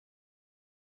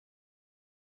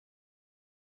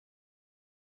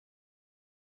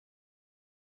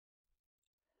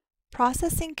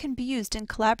Processing can be used in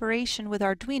collaboration with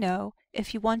Arduino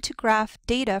if you want to graph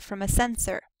data from a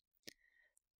sensor.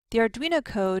 The Arduino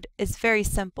code is very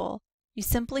simple. You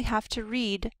simply have to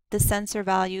read the sensor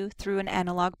value through an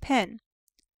analog pin.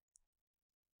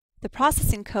 The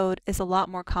processing code is a lot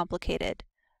more complicated.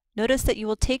 Notice that you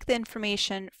will take the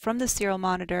information from the serial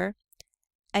monitor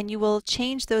and you will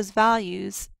change those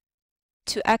values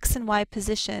to X and Y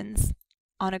positions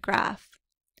on a graph.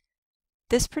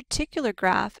 This particular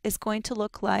graph is going to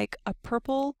look like a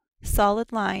purple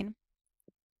solid line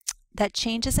that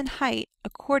changes in height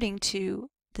according to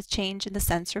the change in the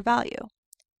sensor value.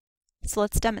 So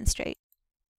let's demonstrate.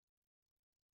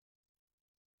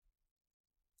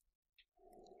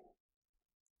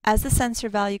 As the sensor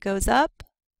value goes up,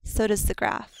 so does the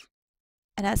graph.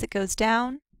 And as it goes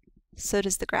down, so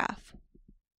does the graph.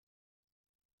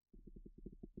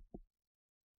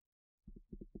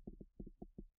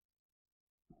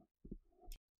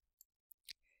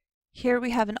 Here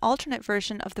we have an alternate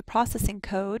version of the processing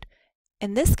code.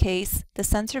 In this case, the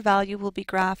sensor value will be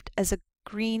graphed as a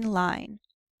green line.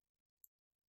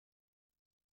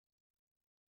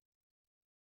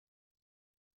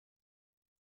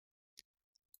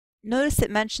 Notice it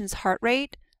mentions heart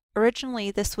rate. Originally,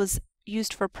 this was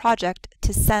used for a project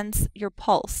to sense your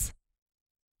pulse.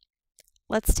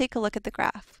 Let's take a look at the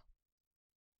graph.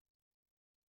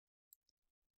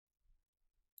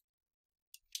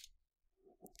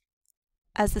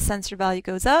 As the sensor value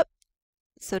goes up,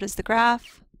 so does the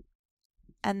graph,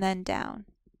 and then down.